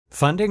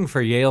Funding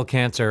for Yale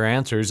Cancer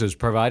Answers is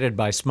provided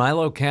by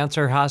Smilow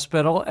Cancer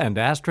Hospital and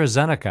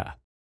AstraZeneca.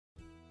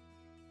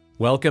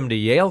 Welcome to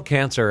Yale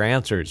Cancer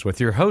Answers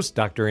with your host,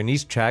 Dr.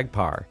 Anees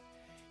Chagpar.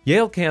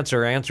 Yale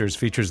Cancer Answers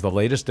features the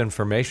latest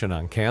information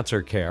on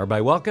cancer care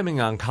by welcoming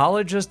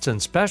oncologists and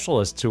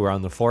specialists who are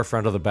on the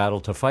forefront of the battle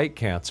to fight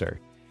cancer.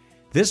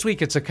 This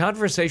week, it's a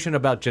conversation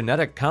about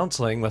genetic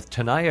counseling with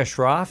Tanaya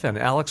Shroff and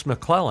Alex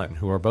McClellan,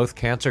 who are both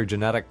cancer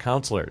genetic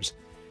counselors.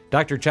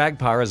 Dr.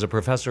 Chagpar is a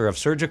professor of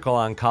surgical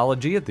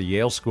oncology at the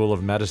Yale School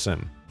of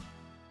Medicine.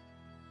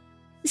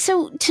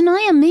 So,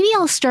 Tanaya, maybe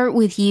I'll start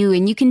with you,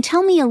 and you can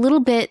tell me a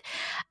little bit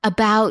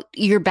about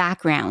your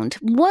background.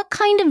 What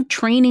kind of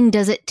training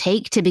does it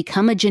take to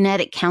become a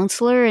genetic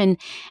counselor, and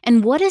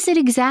what is it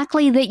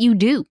exactly that you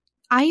do?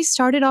 I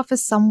started off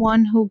as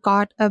someone who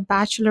got a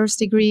bachelor's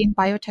degree in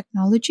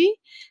biotechnology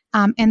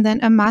and then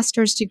a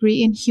master's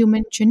degree in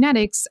human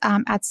genetics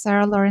at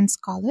Sarah Lawrence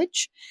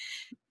College.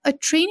 A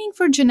training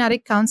for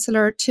genetic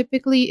counselor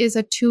typically is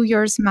a 2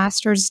 years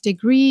master's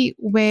degree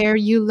where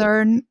you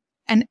learn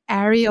an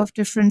array of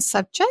different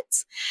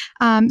subjects.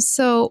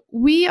 So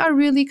we are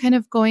really kind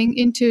of going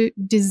into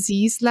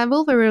disease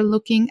level where we're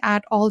looking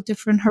at all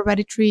different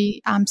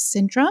hereditary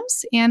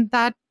syndromes, and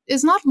that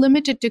is not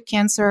limited to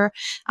cancer,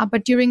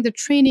 but during the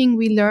training,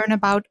 we learn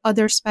about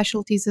other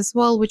specialties as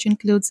well, which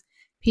includes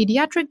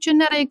pediatric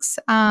genetics,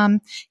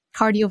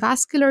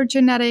 cardiovascular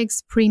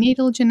genetics,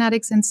 prenatal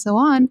genetics, and so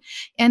on.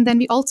 And then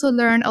we also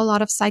learn a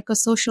lot of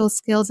psychosocial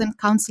skills and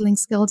counseling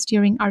skills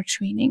during our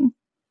training.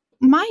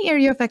 My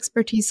area of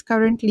expertise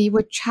currently,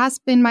 which has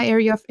been my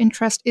area of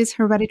interest, is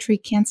hereditary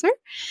cancer.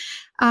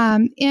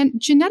 And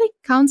genetic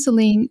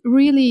counseling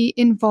really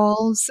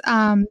involves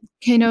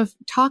kind of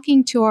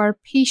talking to our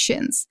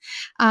patients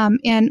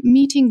and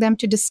meeting them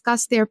to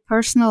discuss their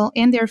personal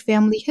and their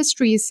family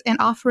histories and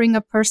offering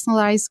a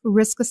personalized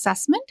risk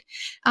assessment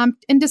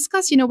and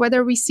discuss,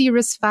 whether we see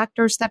risk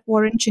factors that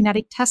warrant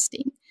genetic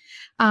testing.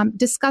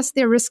 Discuss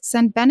their risks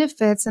and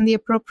benefits and the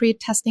appropriate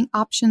testing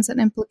options and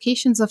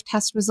implications of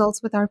test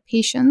results with our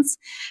patients.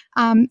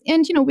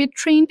 We're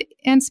trained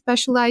and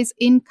specialize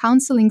in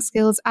counseling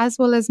skills as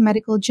well as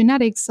medical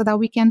genetics so that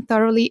we can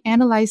thoroughly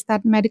analyze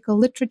that medical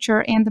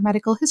literature and the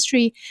medical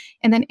history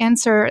and then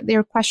answer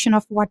their question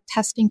of what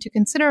testing to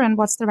consider and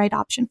what's the right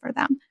option for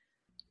them.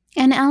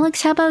 And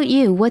Alex, how about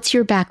you? What's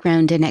your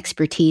background and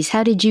expertise?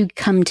 How did you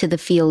come to the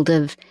field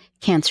of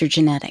cancer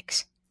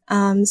genetics?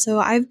 So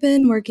I've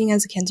been working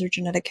as a cancer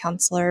genetic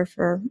counselor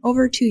for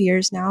over 2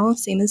 years now,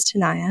 same as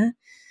Tanaya.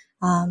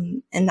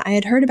 And I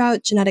had heard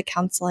about genetic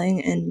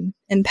counseling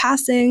in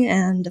passing,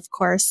 and of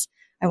course,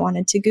 I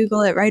wanted to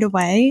Google it right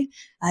away.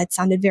 It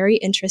sounded very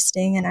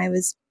interesting, and I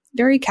was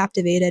very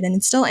captivated,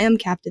 and still am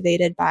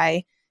captivated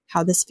by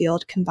how this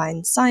field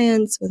combines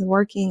science with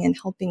working and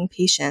helping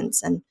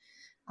patients. And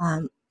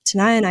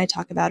Tanaya and I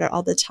talk about it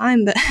all the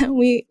time, but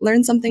we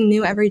learn something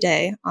new every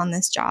day on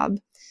this job.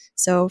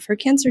 So for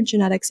cancer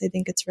genetics, I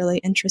think it's really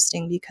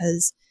interesting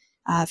because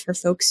for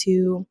folks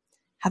who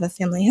have a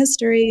family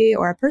history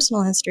or a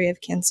personal history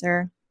of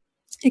cancer,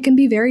 it can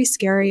be very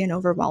scary and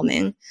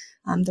overwhelming.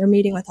 They're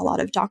meeting with a lot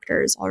of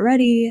doctors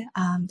already.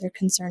 They're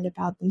concerned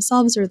about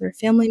themselves or their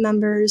family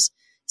members.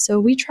 So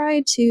we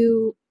try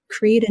to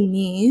create a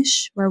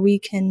niche where we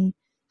can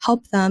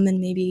help them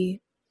and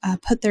maybe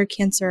put their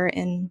cancer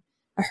in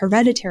a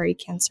hereditary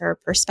cancer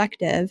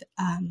perspective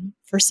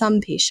for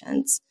some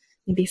patients.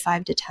 Maybe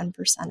 5 to 10%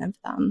 of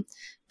them.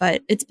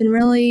 But it's been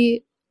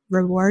really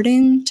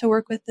rewarding to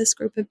work with this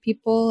group of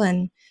people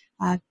and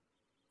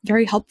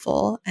very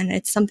helpful. And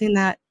it's something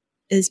that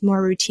is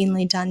more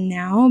routinely done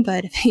now.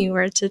 But if you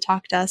were to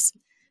talk to us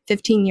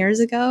 15 years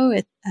ago,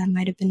 it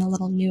might have been a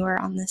little newer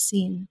on the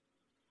scene.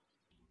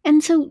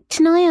 And so,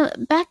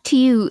 Tanaya, back to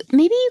you.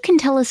 Maybe you can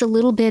tell us a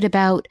little bit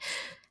about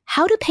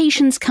how do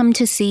patients come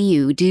to see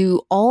you? Do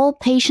all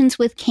patients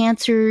with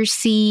cancer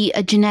see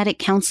a genetic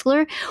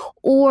counselor,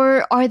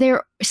 or are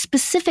there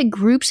specific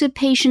groups of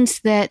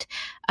patients that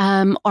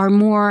are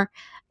more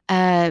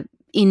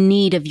in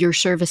need of your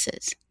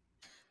services?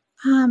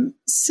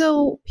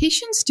 So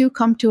patients do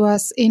come to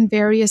us in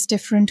various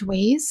different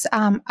ways.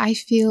 I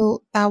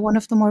feel that one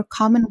of the more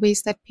common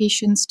ways that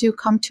patients do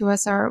come to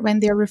us are when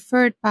they're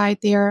referred by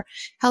their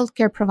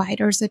healthcare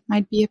providers. It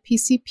might be a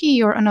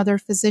PCP or another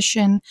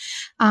physician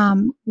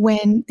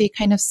when they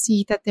kind of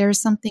see that there's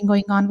something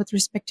going on with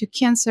respect to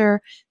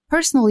cancer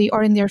personally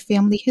or in their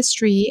family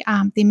history.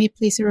 They may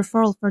place a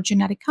referral for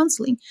genetic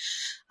counseling.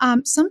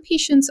 Some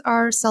patients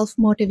are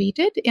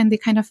self-motivated and they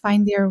kind of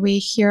find their way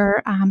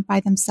here by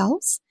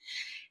themselves.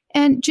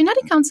 And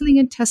genetic counseling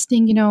and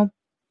testing,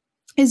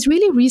 is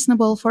really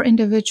reasonable for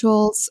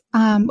individuals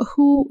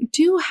who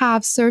do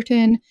have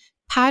certain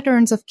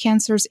patterns of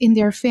cancers in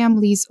their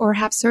families or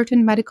have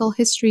certain medical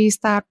histories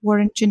that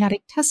warrant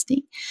genetic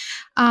testing.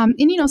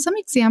 And some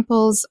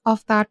examples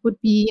of that would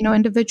be,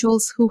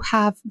 individuals who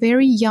have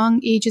very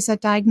young ages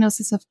at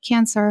diagnosis of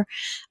cancer,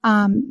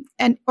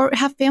 or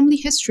have family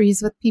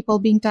histories with people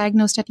being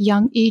diagnosed at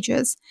young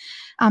ages.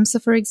 So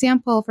for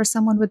example, for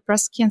someone with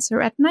breast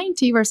cancer at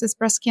 90 versus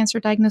breast cancer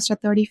diagnosed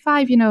at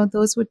 35,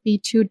 those would be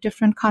two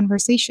different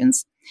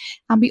conversations.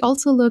 We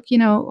also look,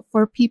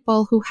 for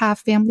people who have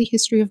family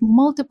history of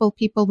multiple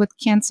people with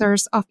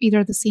cancers of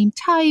either the same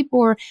type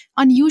or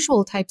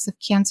unusual types of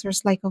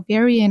cancers like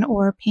ovarian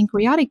or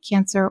pancreatic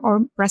cancer or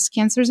breast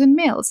cancers in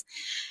males.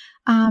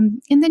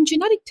 And then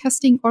genetic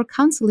testing or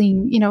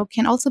counseling,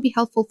 can also be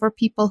helpful for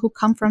people who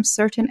come from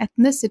certain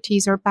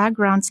ethnicities or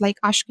backgrounds like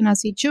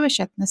Ashkenazi Jewish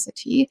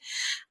ethnicity.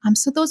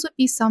 So those would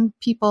be some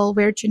people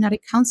where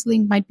genetic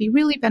counseling might be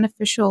really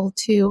beneficial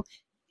to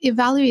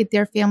evaluate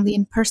their family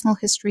and personal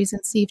histories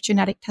and see if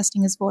genetic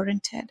testing is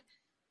warranted.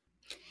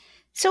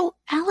 So,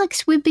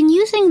 Alex, we've been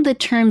using the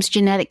terms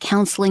genetic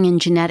counseling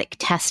and genetic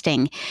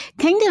testing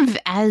kind of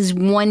as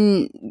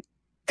one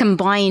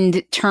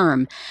combined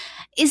term.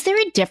 Is there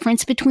a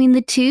difference between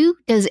the two?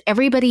 Does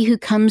everybody who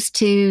comes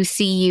to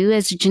see you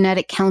as a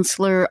genetic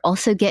counselor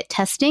also get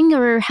testing,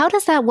 or how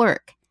does that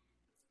work?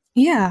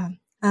 Yeah.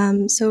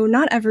 So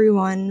not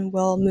everyone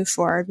will move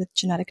forward with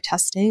genetic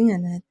testing,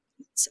 and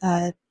it's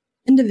a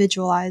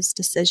individualized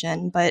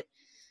decision. But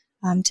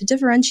to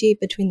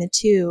differentiate between the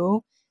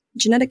two,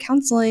 genetic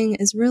counseling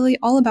is really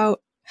all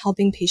about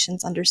helping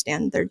patients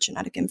understand their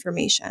genetic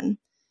information.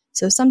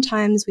 So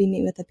sometimes we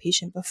meet with a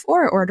patient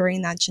before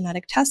ordering that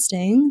genetic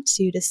testing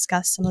to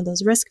discuss some of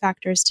those risk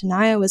factors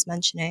Tanaya was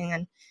mentioning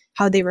and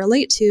how they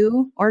relate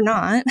to, or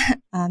not,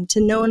 to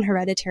known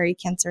hereditary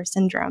cancer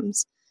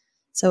syndromes.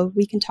 So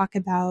we can talk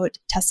about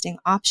testing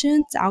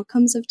options,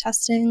 outcomes of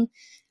testing.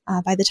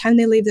 By the time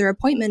they leave their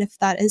appointment, if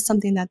that is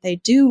something that they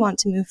do want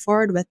to move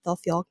forward with, they'll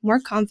feel more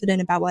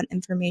confident about what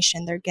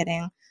information they're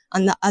getting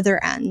on the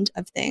other end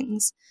of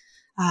things.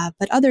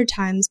 But other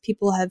times,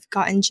 people have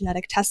gotten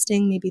genetic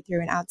testing maybe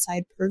through an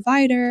outside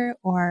provider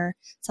or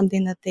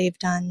something that they've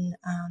done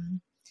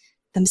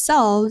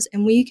themselves,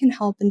 and we can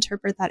help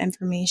interpret that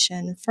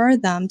information for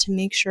them to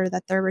make sure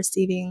that they're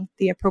receiving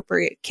the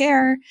appropriate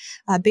care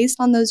based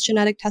on those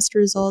genetic test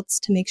results,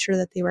 to make sure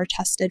that they were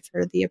tested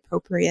for the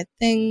appropriate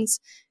things.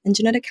 And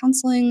genetic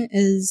counseling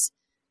is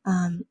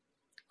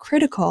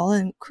critical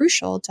and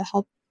crucial to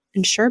help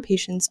ensure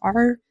patients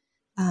are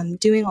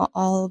doing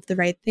all of the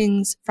right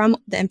things from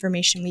the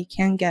information we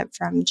can get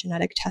from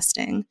genetic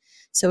testing.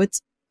 So it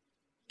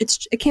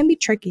can be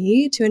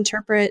tricky to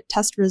interpret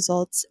test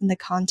results in the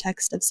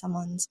context of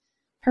someone's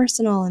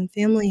personal and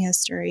family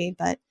history,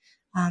 but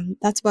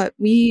that's what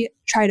we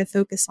try to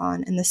focus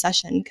on in the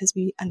session because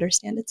we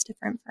understand it's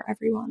different for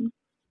everyone.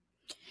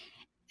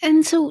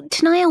 And so,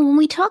 Tanaya, when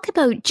we talk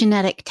about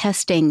genetic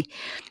testing,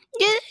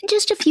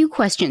 just a few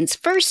questions.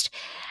 First,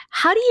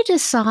 how do you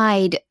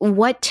decide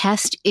what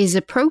test is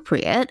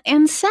appropriate?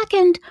 And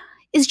second,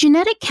 is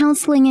genetic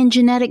counseling and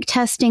genetic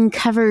testing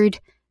covered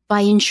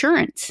by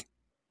insurance?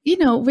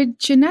 With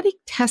genetic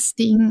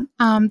testing,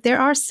 there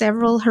are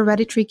several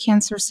hereditary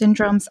cancer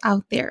syndromes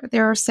out there.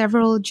 There are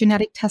several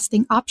genetic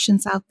testing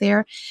options out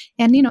there.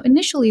 And,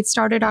 initially it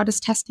started out as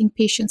testing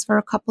patients for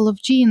a couple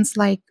of genes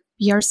like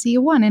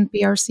BRCA1 and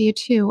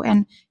BRCA2.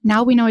 And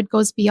now we know it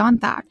goes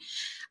beyond that.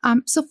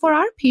 So for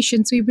our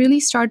patients, we really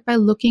start by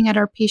looking at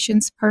our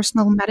patients'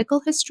 personal medical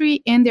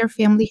history and their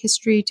family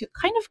history to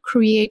kind of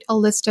create a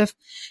list of,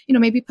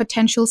 maybe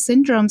potential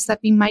syndromes that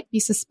we might be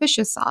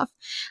suspicious of.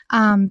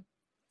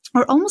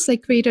 Or almost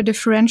like create a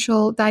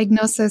differential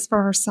diagnosis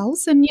for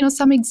ourselves. And,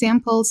 some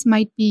examples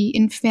might be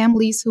in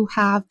families who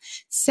have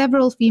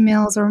several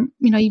females or,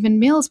 even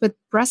males with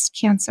breast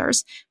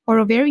cancers or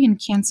ovarian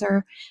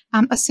cancer.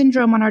 A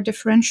syndrome on our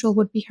differential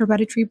would be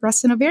hereditary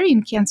breast and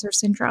ovarian cancer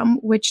syndrome,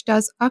 which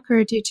does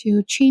occur due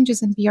to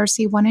changes in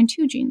BRCA1 and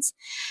 2 genes.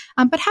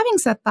 But having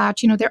said that,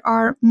 there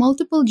are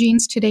multiple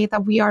genes today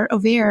that we are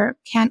aware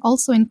can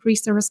also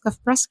increase the risk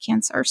of breast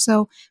cancer.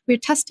 So we're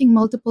testing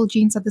multiple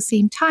genes at the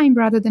same time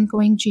rather than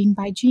going gene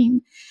by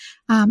gene.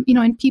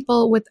 In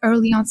people with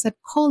early onset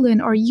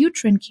colon or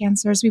uterine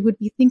cancers, we would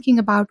be thinking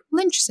about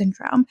Lynch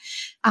syndrome,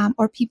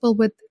 or people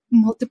with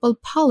multiple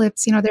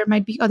polyps. There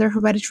might be other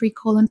hereditary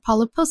colon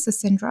polyposis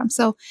syndrome.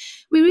 So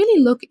we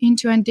really look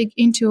into and dig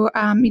into,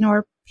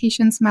 our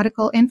patient's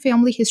medical and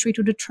family history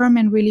to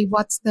determine really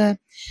what's the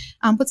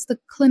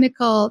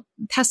clinical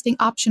testing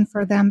option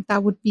for them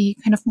that would be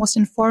kind of most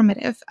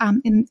informative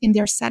in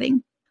their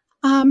setting.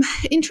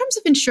 In terms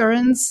of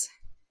insurance,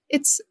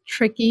 it's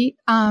tricky.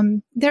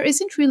 There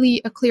isn't really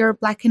a clear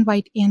black and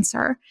white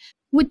answer.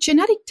 With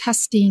genetic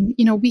testing,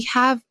 we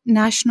have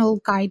national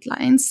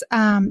guidelines.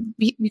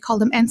 We call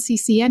them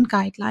NCCN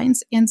guidelines.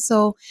 And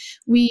so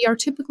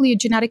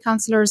genetic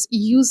counselors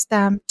use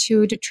them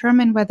to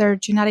determine whether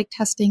genetic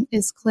testing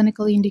is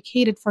clinically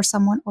indicated for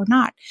someone or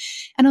not.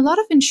 And a lot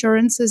of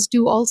insurances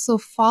do also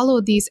follow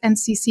these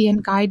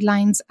NCCN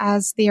guidelines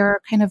as they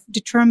are kind of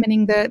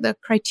determining the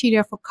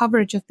criteria for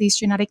coverage of these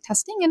genetic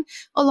testing. And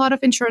a lot of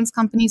insurance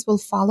companies will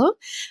follow.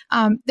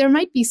 There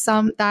might be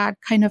some that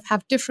kind of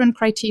have different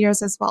criteria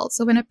as well.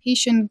 So when a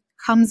patient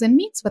comes and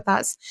meets with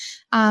us,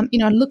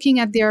 looking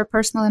at their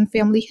personal and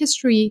family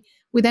history,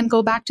 we then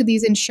go back to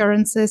these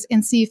insurances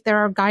and see if there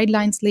are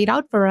guidelines laid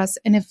out for us.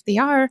 And if they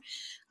are,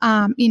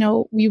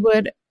 we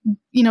would,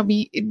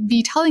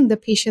 be telling the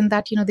patient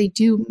that, they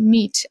do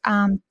meet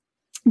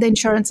the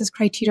insurance's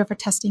criteria for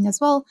testing as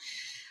well.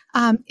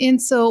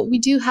 And so we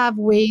do have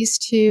ways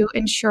to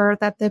ensure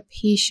that the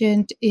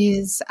patient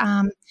is,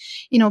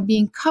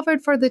 being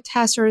covered for the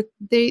test, or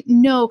they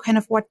know kind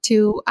of what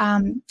to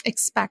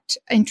expect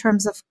in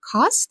terms of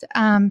cost.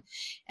 And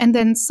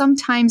then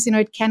sometimes,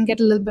 it can get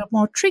a little bit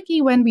more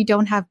tricky when we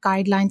don't have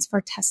guidelines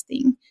for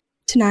testing.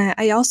 Tanaya,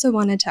 I also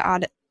wanted to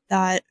add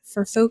that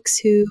for folks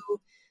who,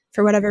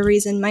 for whatever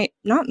reason, might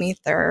not meet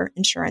their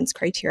insurance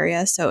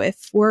criteria. So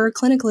if we're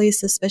clinically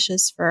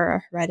suspicious for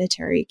a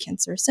hereditary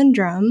cancer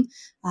syndrome,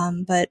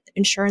 but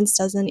insurance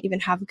doesn't even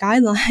have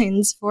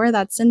guidelines for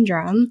that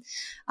syndrome,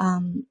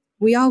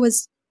 we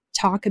always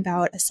talk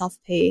about a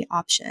self-pay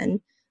option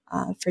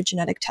for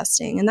genetic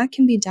testing. And that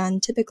can be done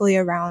typically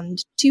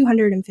around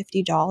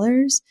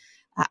 $250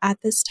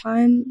 at this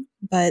time.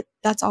 But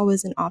that's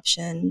always an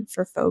option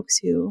for folks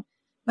who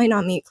might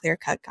not meet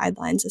clear-cut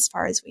guidelines as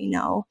far as we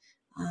know.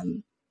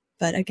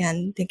 But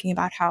again, thinking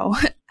about how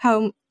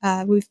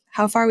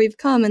far we've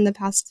come in the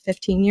past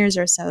 15 years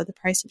or so, the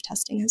price of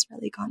testing has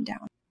really gone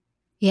down.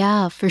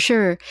 Yeah, for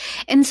sure.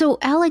 And so,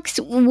 Alex,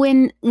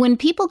 when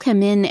people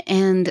come in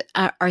and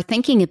are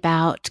thinking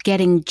about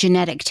getting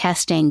genetic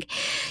testing,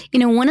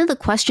 one of the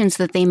questions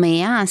that they may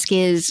ask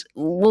is,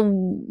 well,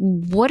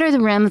 what are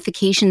the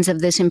ramifications of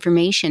this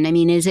information? I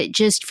mean, is it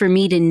just for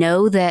me to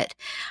know that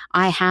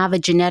I have a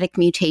genetic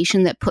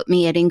mutation that put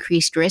me at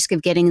increased risk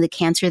of getting the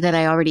cancer that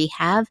I already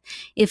have?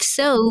 If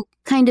so,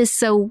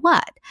 so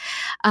what?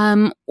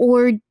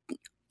 Or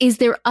is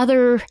there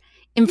other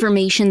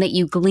information that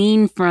you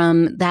glean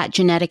from that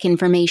genetic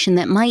information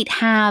that might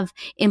have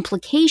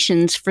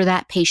implications for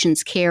that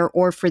patient's care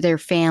or for their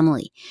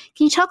family?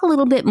 Can you talk a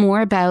little bit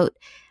more about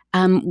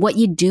what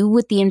you do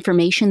with the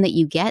information that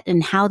you get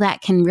and how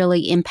that can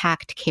really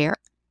impact care?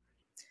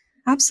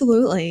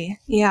 Absolutely.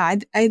 Yeah,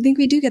 I think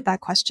we do get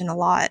that question a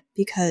lot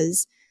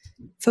because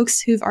folks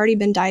who've already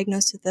been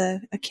diagnosed with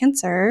a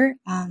cancer,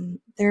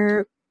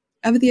 they're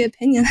of the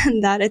opinion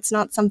that it's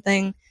not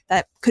something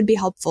that could be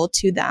helpful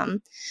to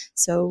them.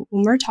 So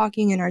when we're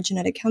talking in our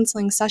genetic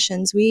counseling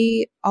sessions,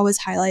 we always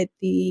highlight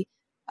the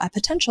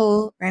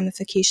potential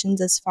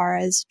ramifications as far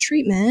as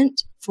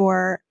treatment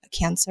for a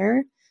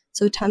cancer.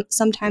 So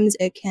sometimes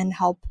it can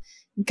help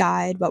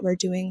guide what we're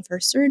doing for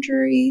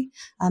surgery.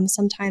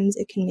 Sometimes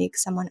it can make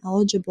someone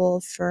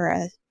eligible for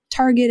a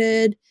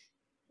targeted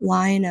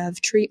line of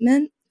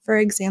treatment, for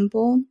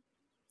example.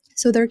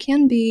 So there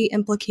can be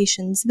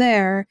implications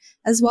there,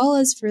 as well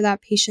as for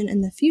that patient in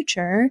the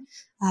future,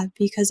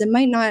 because it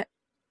might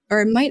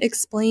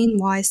explain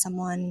why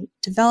someone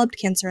developed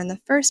cancer in the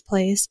first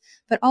place,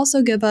 but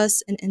also give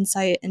us an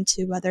insight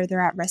into whether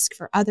they're at risk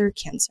for other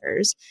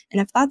cancers.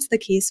 And if that's the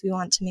case, we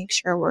want to make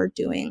sure we're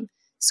doing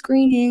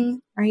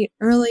screening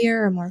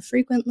earlier or more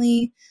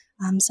frequently.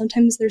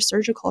 Sometimes there's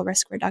surgical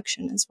risk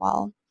reduction as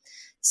well.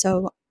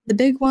 So the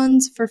big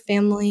ones for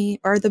family,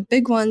 or the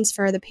big ones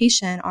for the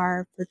patient,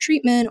 are for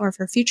treatment or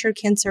for future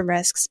cancer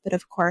risks. But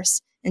of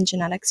course, in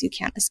genetics, you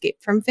can't escape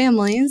from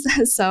families.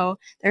 So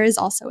there is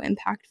also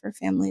impact for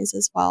families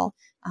as well,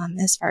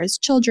 as far as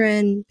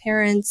children,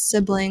 parents,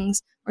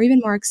 siblings, or even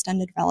more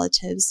extended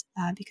relatives.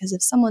 Because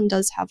if someone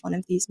does have one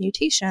of these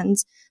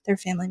mutations, their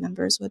family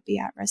members would be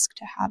at risk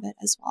to have it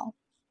as well.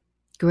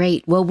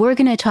 Great. Well, we're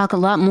going to talk a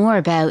lot more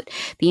about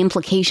the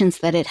implications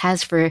that it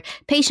has for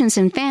patients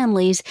and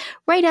families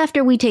right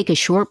after we take a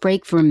short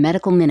break for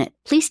Medical Minute.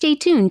 Please stay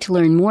tuned to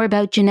learn more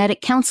about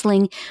genetic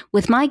counseling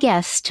with my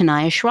guests,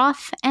 Tanaya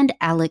Shroff and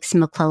Alex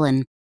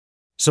McClellan.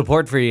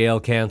 Support for Yale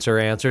Cancer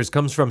Answers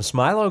comes from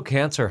Smilow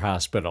Cancer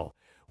Hospital,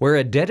 where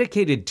a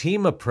dedicated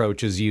team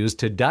approach is used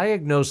to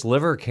diagnose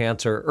liver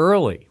cancer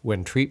early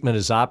when treatment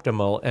is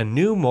optimal and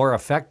new, more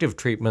effective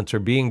treatments are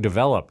being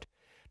developed.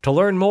 To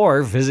learn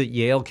more, visit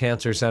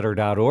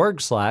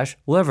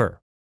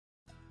yalecancercenter.org/liver.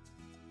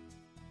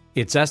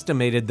 It's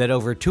estimated that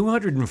over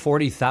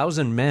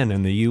 240,000 men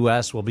in the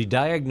U.S. will be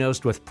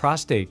diagnosed with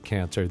prostate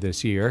cancer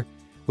this year,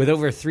 with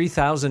over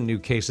 3,000 new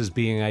cases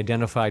being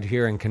identified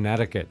here in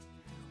Connecticut.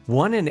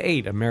 1 in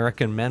 8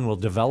 American men will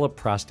develop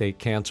prostate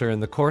cancer in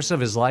the course of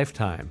his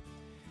lifetime.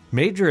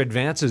 Major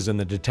advances in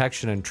the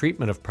detection and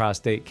treatment of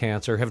prostate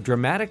cancer have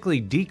dramatically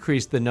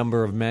decreased the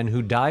number of men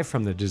who die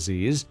from the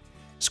disease.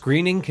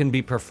 Screening can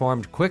be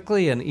performed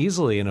quickly and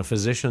easily in a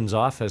physician's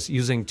office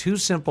using 2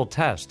 simple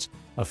tests,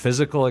 a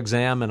physical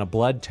exam and a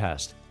blood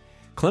test.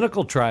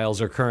 Clinical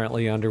trials are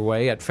currently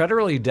underway at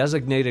federally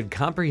designated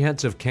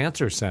comprehensive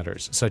cancer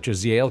centers, such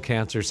as Yale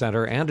Cancer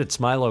Center and at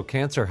Smilow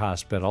Cancer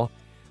Hospital,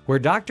 where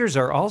doctors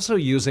are also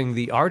using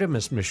the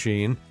Artemis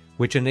machine,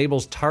 which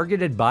enables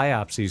targeted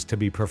biopsies to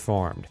be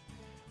performed.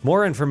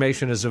 More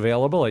information is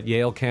available at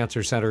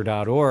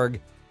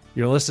yalecancercenter.org.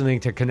 You're listening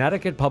to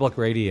Connecticut Public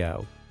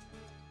Radio.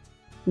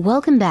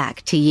 Welcome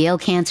back to Yale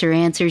Cancer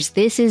Answers.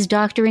 This is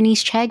Dr.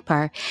 Anees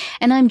Chagpar,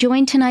 and I'm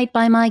joined tonight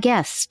by my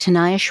guests,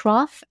 Tanaya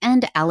Shroff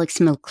and Alex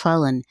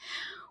McClellan.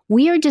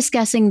 We are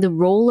discussing the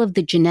role of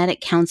the genetic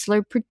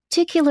counselor,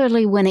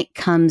 particularly when it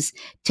comes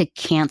to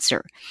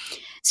cancer.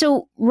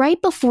 So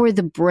right before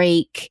the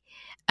break,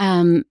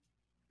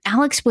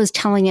 Alex was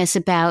telling us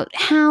about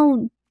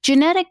how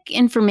genetic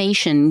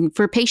information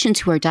for patients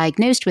who are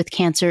diagnosed with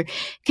cancer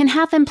can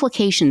have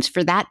implications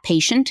for that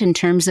patient in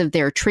terms of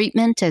their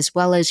treatment as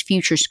well as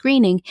future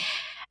screening,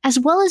 as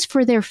well as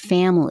for their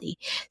family.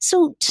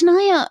 So,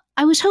 Tanaya,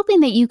 I was hoping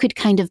that you could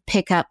kind of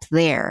pick up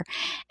there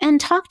and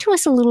talk to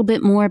us a little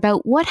bit more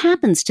about what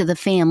happens to the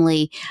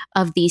family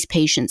of these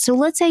patients. So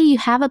let's say you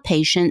have a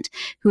patient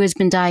who has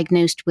been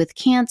diagnosed with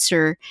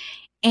cancer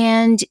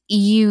and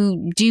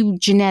you do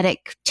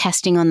genetic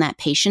testing on that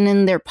patient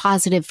and they're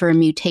positive for a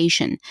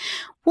mutation.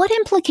 What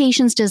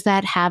implications does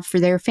that have for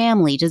their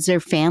family? Does their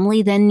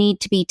family then need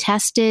to be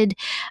tested?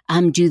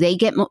 Do they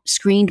get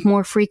screened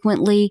more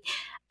frequently?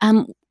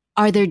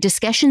 Are there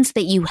discussions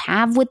that you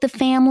have with the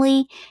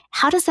family?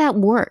 How does that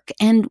work?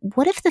 And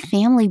what if the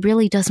family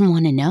really doesn't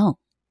want to know?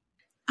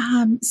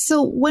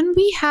 So when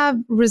we have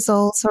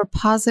results or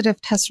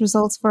positive test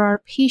results for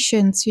our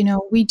patients,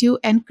 we do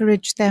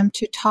encourage them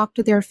to talk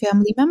to their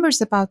family members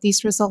about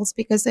these results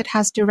because it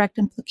has direct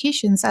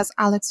implications, as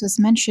Alex was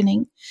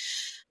mentioning.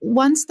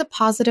 Once the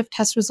positive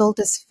test result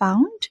is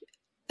found,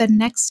 the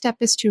next step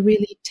is to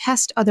really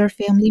test other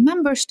family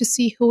members to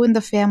see who in the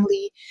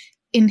family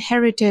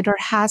inherited or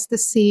has the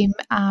same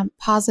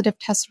positive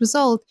test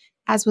result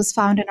as was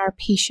found in our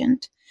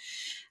patient.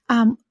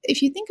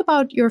 If you think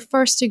about your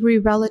first degree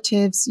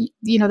relatives,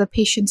 the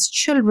patient's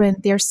children,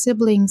 their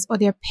siblings or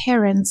their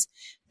parents,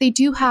 they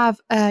do have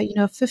a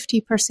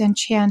 50%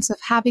 chance of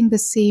having the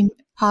same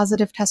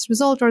positive test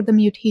result or the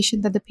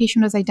mutation that the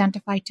patient was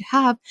identified to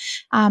have.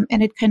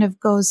 And it kind of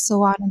goes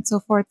so on and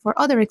so forth for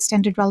other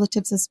extended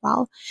relatives as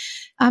well.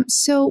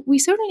 So we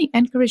certainly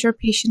encourage our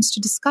patients to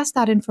discuss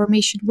that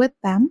information with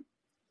them.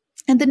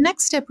 And the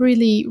next step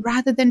really,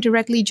 rather than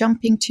directly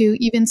jumping to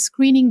even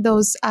screening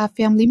those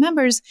family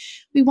members,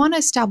 we want to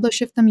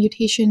establish if the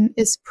mutation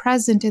is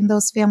present in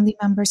those family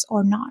members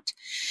or not.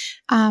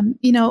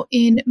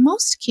 In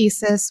most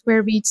cases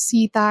where we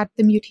see that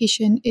the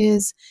mutation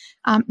is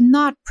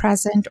not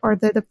present or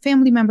the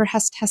family member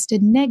has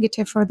tested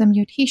negative for the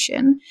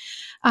mutation,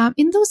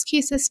 in those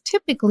cases,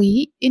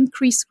 typically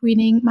increased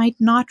screening might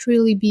not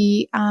really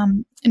be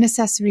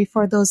necessary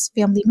for those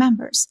family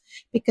members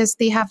because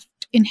they have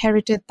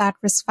inherited that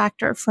risk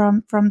factor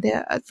from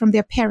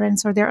their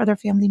parents or their other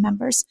family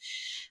members.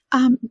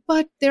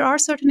 But there are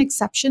certain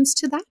exceptions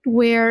to that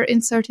where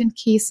in certain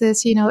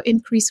cases,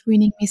 increased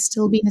screening may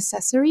still be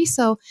necessary.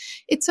 So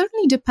it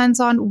certainly depends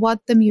on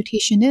what the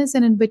mutation is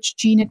and in which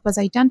gene it was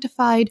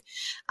identified.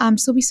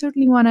 So we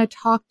certainly want to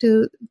talk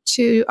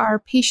to our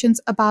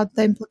patients about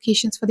the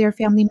implications for their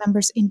family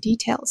members in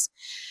details.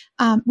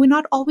 We're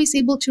not always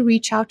able to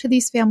reach out to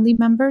these family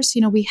members.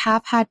 We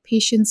have had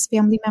patients,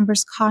 family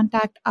members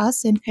contact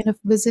us and kind of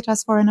visit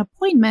us for an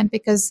appointment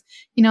because,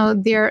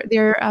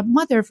 their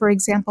mother, for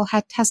example,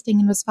 had testing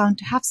and was found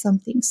to have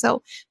something.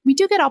 So we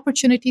do get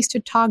opportunities to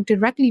talk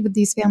directly with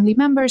these family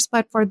members.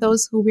 But for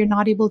those who we're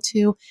not able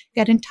to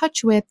get in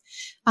touch with,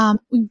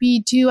 we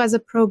do as a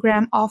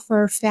program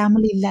offer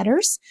family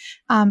letters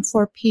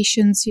for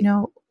patients,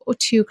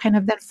 to kind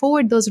of then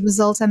forward those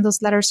results and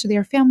those letters to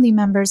their family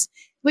members,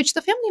 which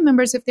the family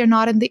members, if they're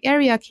not in the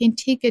area, can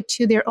take it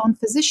to their own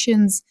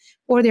physicians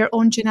or their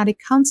own genetic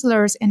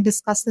counselors and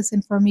discuss this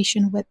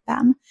information with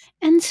them.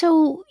 And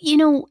so,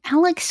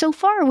 Alex, so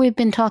far we've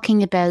been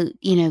talking about,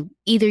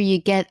 either you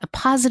get a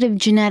positive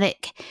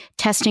genetic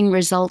testing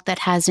result that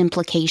has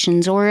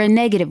implications or a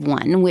negative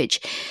one, which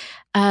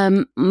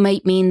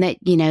might mean that,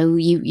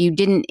 you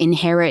didn't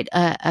inherit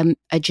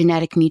a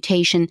genetic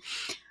mutation.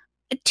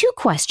 Two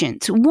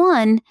questions.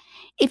 One,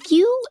 if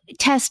you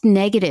test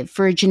negative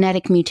for a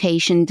genetic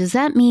mutation, does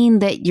that mean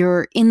that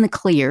you're in the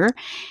clear?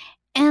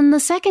 And the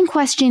second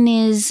question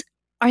is,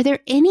 are there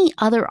any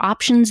other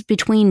options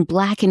between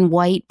black and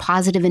white,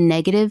 positive and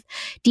negative?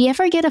 Do you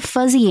ever get a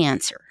fuzzy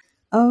answer?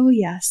 Oh,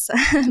 yes.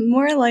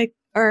 More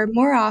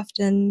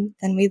often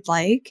than we'd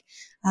like,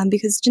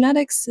 because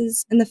genetics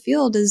in the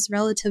field is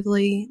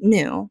relatively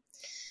new.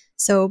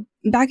 So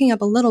backing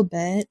up a little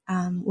bit,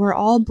 we're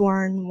all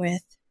born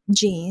with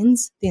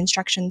genes, the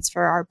instructions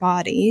for our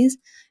bodies,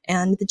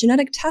 and the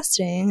genetic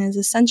testing is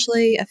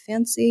essentially a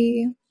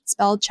fancy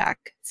spell check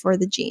for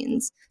the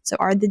genes. So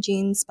are the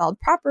genes spelled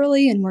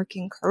properly and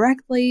working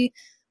correctly,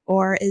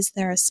 or is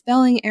there a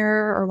spelling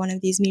error or one of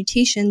these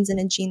mutations in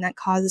a gene that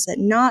causes it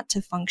not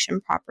to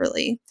function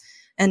properly?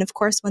 And of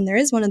course, when there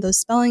is one of those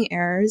spelling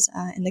errors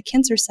in the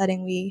cancer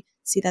setting, we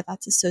see that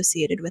that's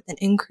associated with an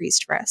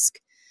increased risk.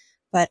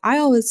 But I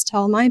always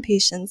tell my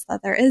patients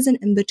that there is an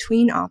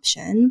in-between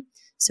option.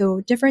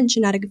 So different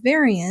genetic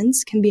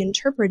variants can be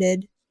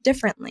interpreted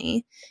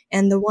differently.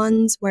 And the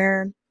ones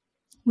where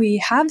we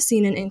have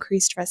seen an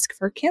increased risk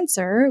for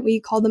cancer, we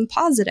call them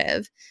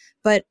positive.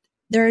 But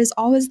there is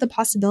always the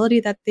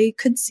possibility that they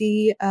could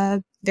see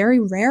a very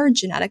rare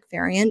genetic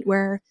variant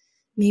where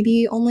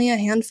maybe only a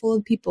handful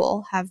of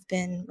people have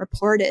been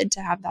reported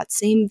to have that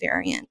same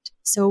variant.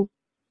 So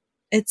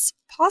it's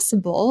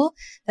possible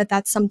that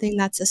that's something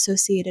that's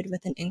associated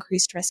with an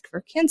increased risk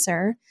for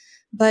cancer,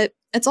 but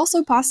it's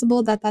also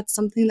possible that that's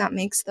something that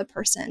makes the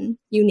person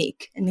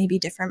unique and maybe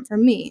different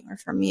from me or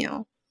from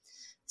you.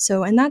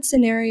 So in that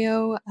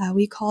scenario,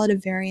 we call it a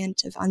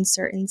variant of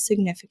uncertain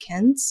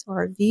significance,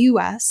 or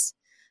VUS.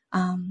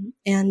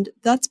 And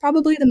that's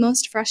probably the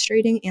most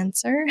frustrating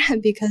answer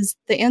because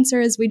the answer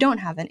is we don't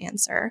have an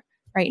answer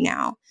right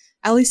now,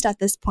 at least at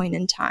this point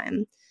in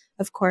time.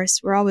 Of course,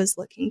 we're always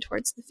looking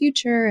towards the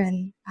future,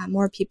 and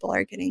more people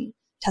are getting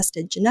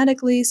tested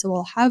genetically, so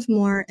we'll have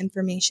more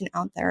information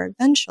out there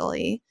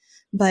eventually.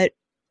 But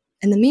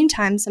in the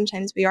meantime,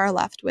 sometimes we are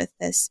left with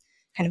this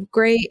kind of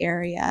gray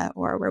area,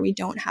 or where we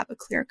don't have a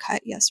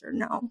clear-cut yes or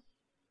no.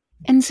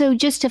 And so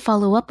just to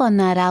follow up on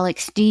that,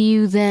 Alex, do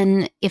you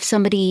then, if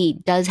somebody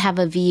does have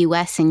a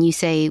VUS and you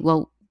say,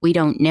 well, we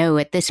don't know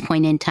at this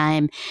point in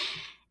time,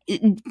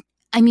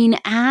 I mean,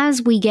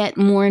 as we get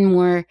more and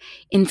more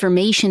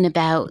information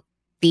about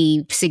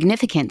the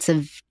significance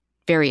of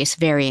various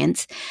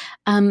variants,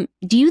 do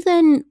you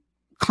then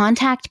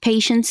contact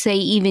patients, say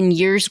even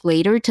years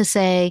later, to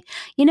say,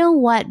 you know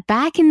what,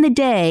 back in the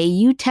day,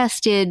 you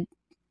tested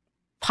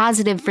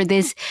positive for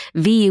this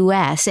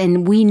VUS,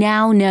 and we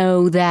now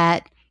know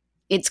that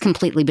it's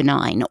completely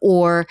benign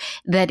or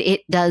that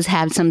it does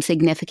have some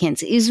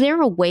significance? Is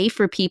there a way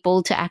for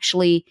people to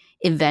actually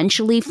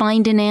eventually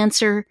find an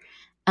answer?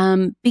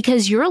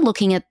 Because you're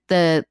looking at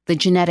the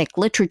genetic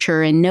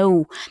literature and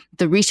know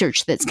the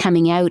research that's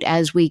coming out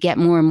as we get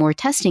more and more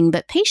testing,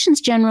 but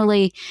patients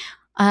generally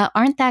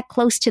aren't that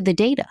close to the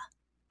data.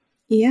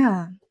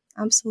 Yeah,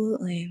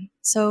 absolutely.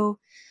 So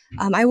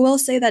I will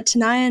say that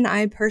Tanaya and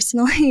I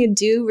personally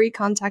do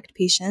recontact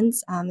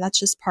patients. That's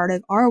just part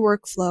of our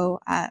workflow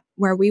at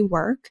where we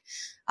work.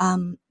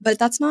 But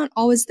that's not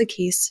always the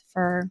case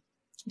for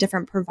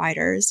different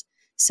providers.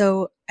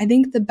 So I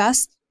think the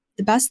best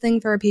thing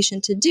for a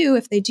patient to do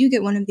if they do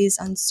get one of these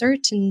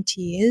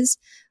uncertainties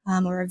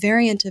or a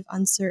variant of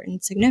uncertain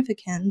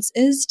significance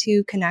is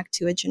to connect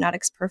to a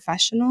genetics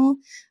professional.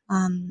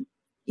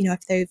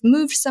 If they've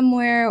moved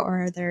somewhere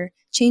or they're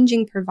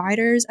changing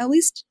providers, at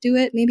least do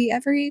it maybe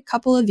every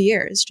couple of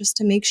years just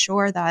to make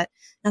sure that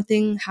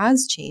nothing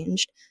has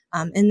changed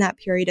in that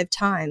period of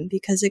time,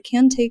 because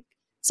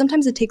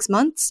sometimes it takes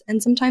months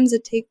and sometimes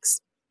it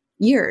takes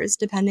years,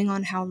 depending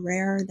on how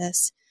rare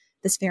this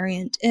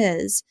variant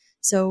is.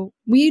 So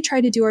we try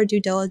to do our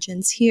due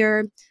diligence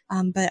here,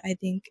 but I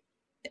think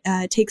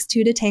it takes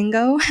two to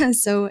tango.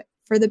 So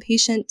for the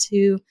patient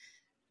to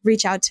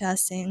reach out to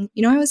us saying,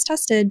 I was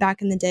tested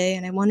back in the day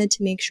and I wanted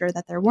to make sure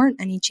that there weren't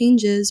any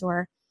changes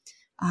or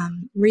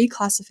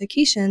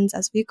reclassifications,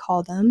 as we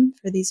call them,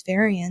 for these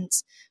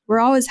variants, we're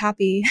always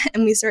happy,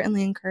 and we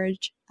certainly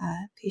encourage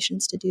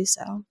patients to do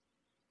so.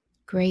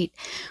 Great.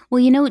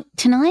 Well,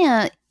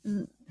 Tanaya,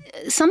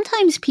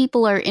 sometimes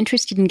people are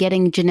interested in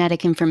getting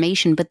genetic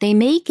information, but they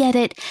may get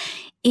it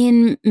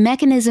in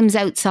mechanisms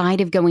outside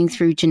of going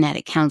through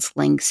genetic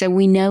counseling. So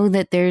we know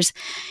that there's,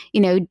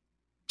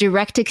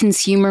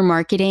 direct-to-consumer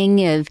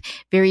marketing of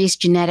various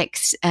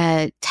genetics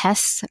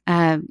tests,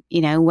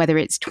 whether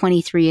it's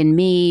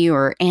 23andMe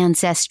or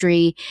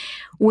Ancestry,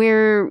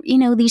 where,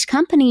 these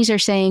companies are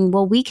saying,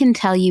 well, we can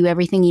tell you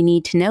everything you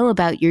need to know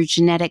about your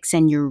genetics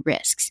and your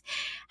risks.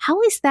 How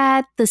is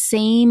that the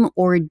same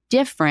or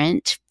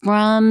different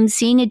from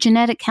seeing a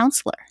genetic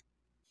counselor?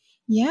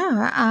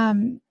 Yeah.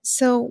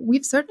 So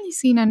we've certainly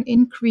seen an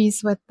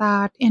increase with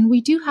that. And we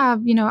do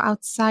have,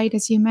 outside,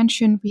 as you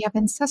mentioned, we have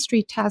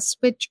ancestry tests,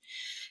 which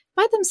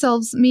by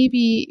themselves,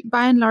 maybe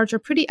by and large, are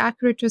pretty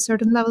accurate to a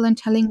certain level in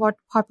telling what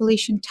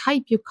population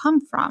type you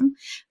come from.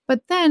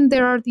 But then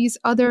there are these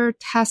other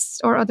tests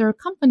or other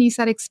companies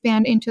that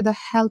expand into the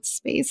health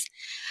space.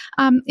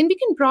 And we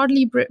can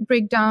broadly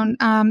break down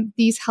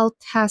these health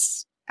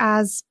tests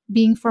as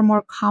being for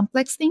more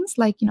complex things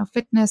like,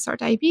 fitness or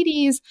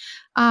diabetes,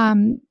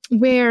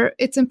 where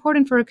it's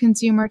important for a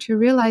consumer to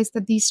realize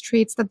that these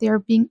traits that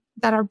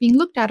are being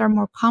looked at are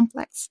more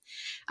complex.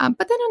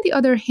 But then on the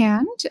other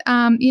hand,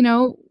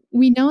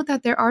 we know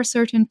that there are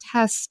certain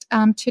tests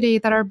today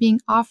that are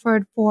being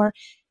offered for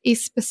a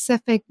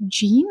specific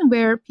gene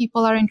where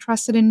people are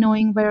interested in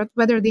knowing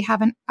whether they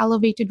have an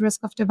elevated risk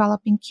of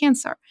developing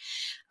cancer.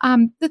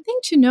 The thing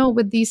to know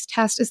with these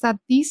tests is that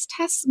these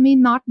tests may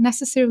not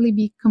necessarily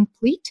be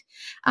complete.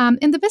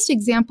 And the best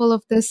example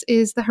of this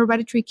is the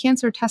hereditary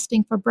cancer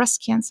testing for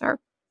breast cancer.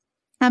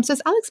 So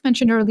as Alex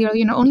mentioned earlier,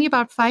 only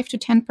about 5 to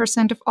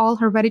 10% of all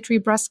hereditary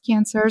breast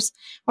cancers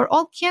or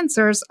all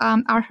cancers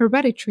are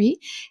hereditary.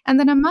 And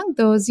then among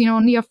those,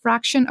 only a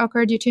fraction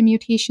occur due to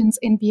mutations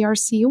in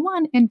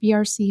BRCA1 and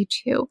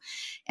BRCA2.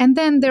 And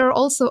then there are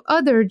also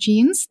other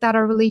genes that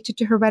are related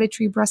to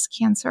hereditary breast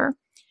cancer.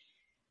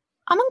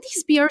 Among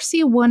these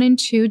BRCA1 and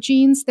 2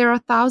 genes, there are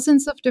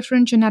thousands of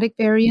different genetic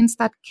variants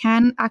that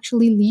can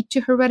actually lead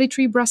to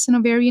hereditary breast and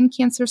ovarian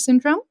cancer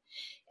syndrome.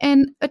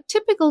 And a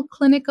typical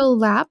clinical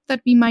lab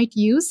that we might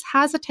use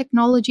has a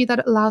technology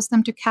that allows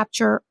them to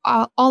capture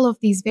all of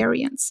these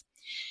variants.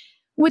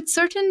 With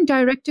certain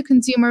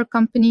direct-to-consumer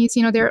companies,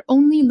 they're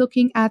only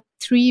looking at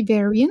 3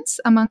 variants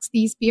amongst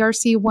these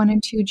BRCA1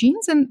 and 2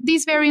 genes, and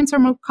these variants are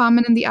more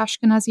common in the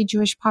Ashkenazi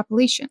Jewish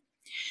population.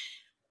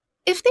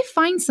 If they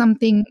find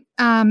something,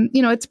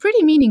 it's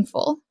pretty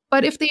meaningful,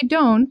 but if they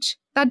don't,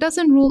 that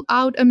doesn't rule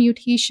out a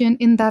mutation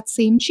in that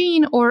same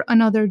gene or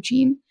another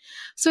gene.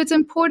 So it's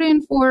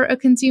important for a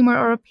consumer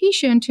or a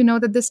patient to know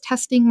that this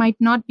testing might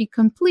not be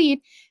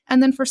complete,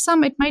 and then for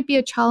some, it might be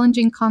a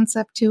challenging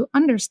concept to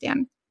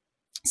understand.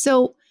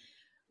 So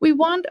we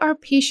want our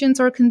patients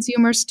or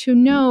consumers to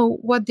know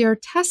what they're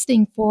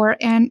testing for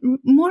and,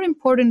 more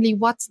importantly,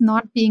 what's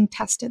not being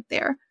tested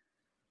there.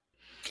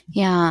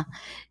 Yeah.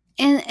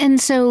 And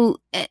so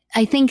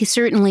I think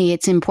certainly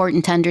it's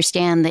important to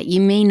understand that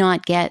you may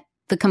not get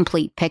the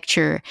complete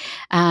picture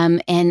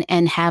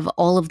and have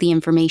all of the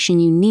information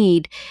you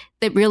need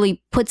that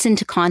really puts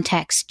into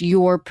context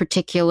your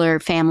particular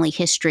family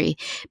history,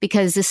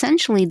 because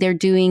essentially they're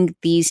doing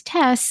these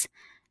tests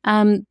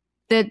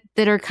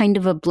that are kind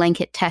of a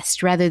blanket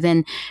test rather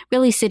than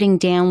really sitting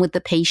down with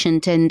the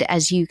patient and,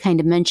 as you kind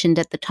of mentioned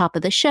at the top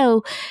of the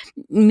show,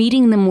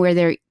 meeting them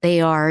where they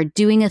are,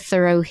 doing a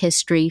thorough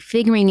history,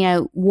 figuring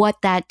out what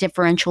that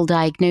differential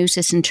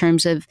diagnosis in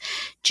terms of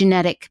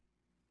genetic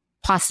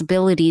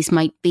possibilities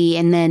might be,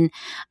 and then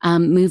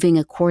moving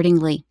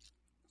accordingly.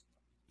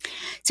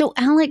 So,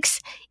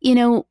 Alex,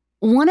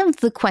 one of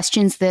the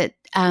questions that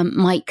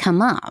might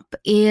come up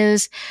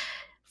is,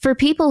 for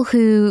people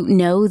who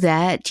know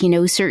that,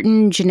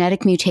 certain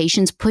genetic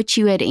mutations put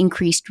you at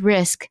increased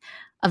risk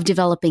of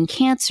developing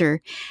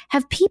cancer,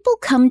 have people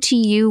come to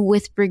you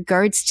with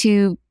regards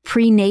to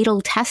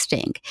prenatal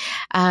testing?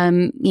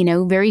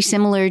 Very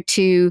similar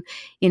to,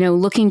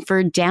 looking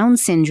for Down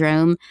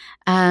syndrome.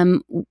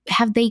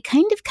 Have they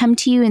kind of come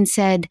to you and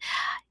said,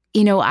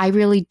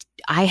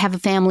 I have a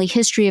family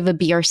history of a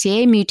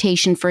BRCA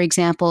mutation, for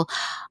example.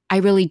 I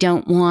really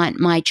don't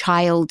want my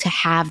child to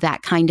have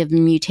that kind of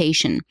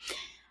mutation.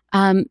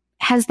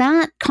 Has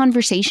that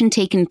conversation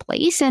taken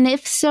place? And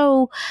if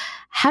so,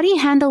 how do you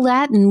handle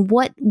that? And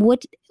what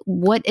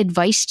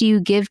advice do you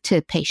give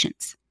to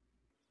patients?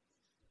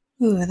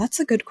 Ooh, that's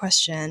a good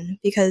question,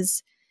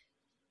 because,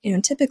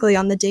 typically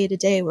on the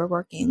day-to-day we're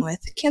working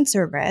with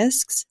cancer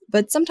risks,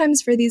 but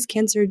sometimes for these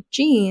cancer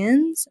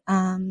genes,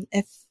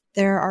 if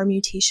there are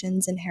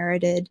mutations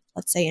inherited,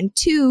 let's say in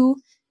 2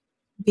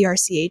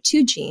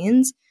 BRCA2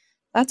 genes,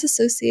 that's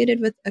associated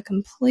with a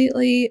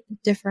completely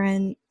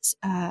different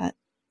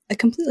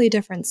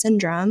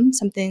syndrome,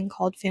 something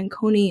called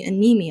Fanconi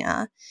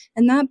anemia.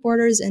 And that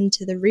borders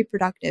into the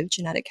reproductive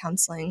genetic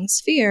counseling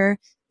sphere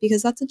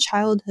because that's a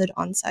childhood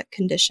onset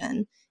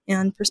condition.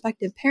 And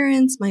prospective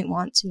parents might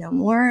want to know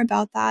more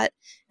about that,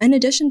 in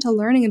addition to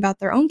learning about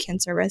their own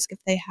cancer risk if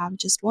they have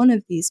just one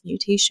of these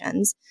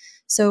mutations.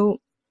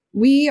 So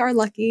we are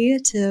lucky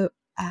to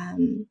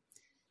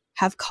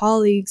have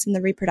colleagues in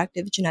the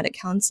reproductive genetic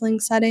counseling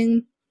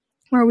setting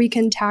where we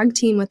can tag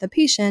team with a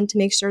patient to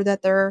make sure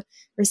that they're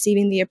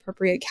receiving the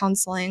appropriate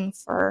counseling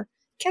for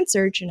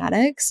cancer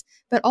genetics,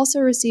 but also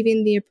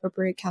receiving the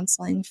appropriate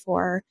counseling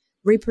for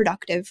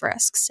reproductive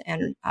risks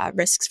and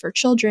risks for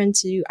children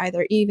to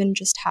either even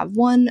just have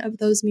one of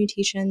those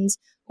mutations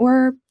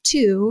or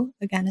 2,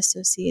 again,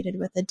 associated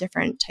with a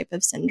different type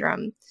of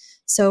syndrome.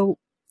 So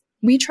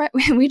we try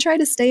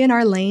to stay in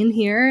our lane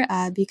here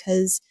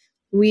because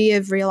we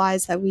have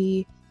realized that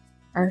we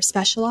are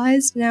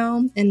specialized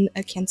now in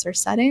a cancer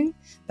setting,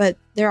 but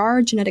there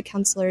are genetic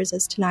counselors,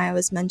 as Tanaya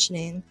was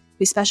mentioning,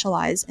 who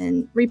specialize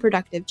in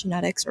reproductive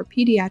genetics or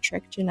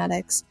pediatric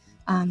genetics,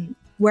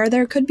 where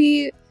there could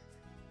be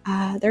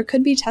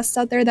tests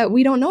out there that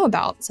we don't know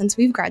about since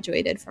we've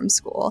graduated from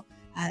school.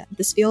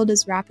 This field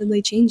is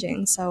rapidly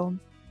changing, so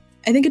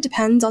I think it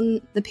depends on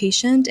the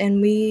patient,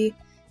 and we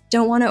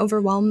don't want to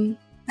overwhelm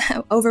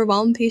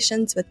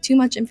patients with too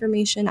much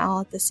information all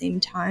at the same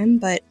time,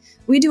 but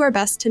we do our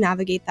best to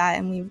navigate that,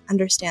 and we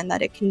understand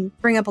that it can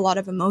bring up a lot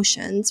of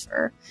emotions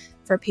for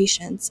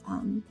patients,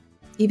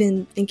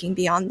 even thinking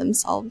beyond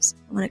themselves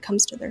when it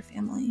comes to their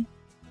family.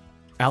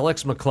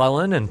 Alex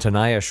McClellan and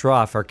Tanaya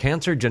Shroff are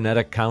cancer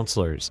genetic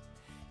counselors.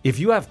 If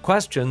you have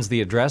questions,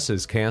 the address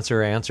is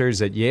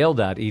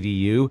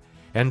canceranswers@yale.edu,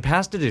 and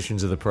past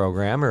editions of the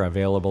program are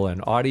available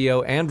in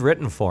audio and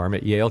written form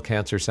at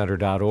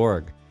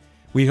yalecancercenter.org.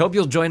 We hope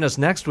you'll join us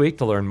next week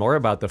to learn more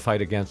about the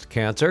fight against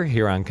cancer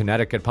here on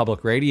Connecticut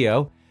Public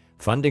Radio.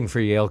 Funding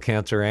for Yale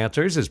Cancer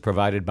Answers is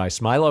provided by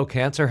Smilow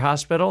Cancer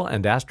Hospital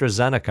and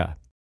AstraZeneca.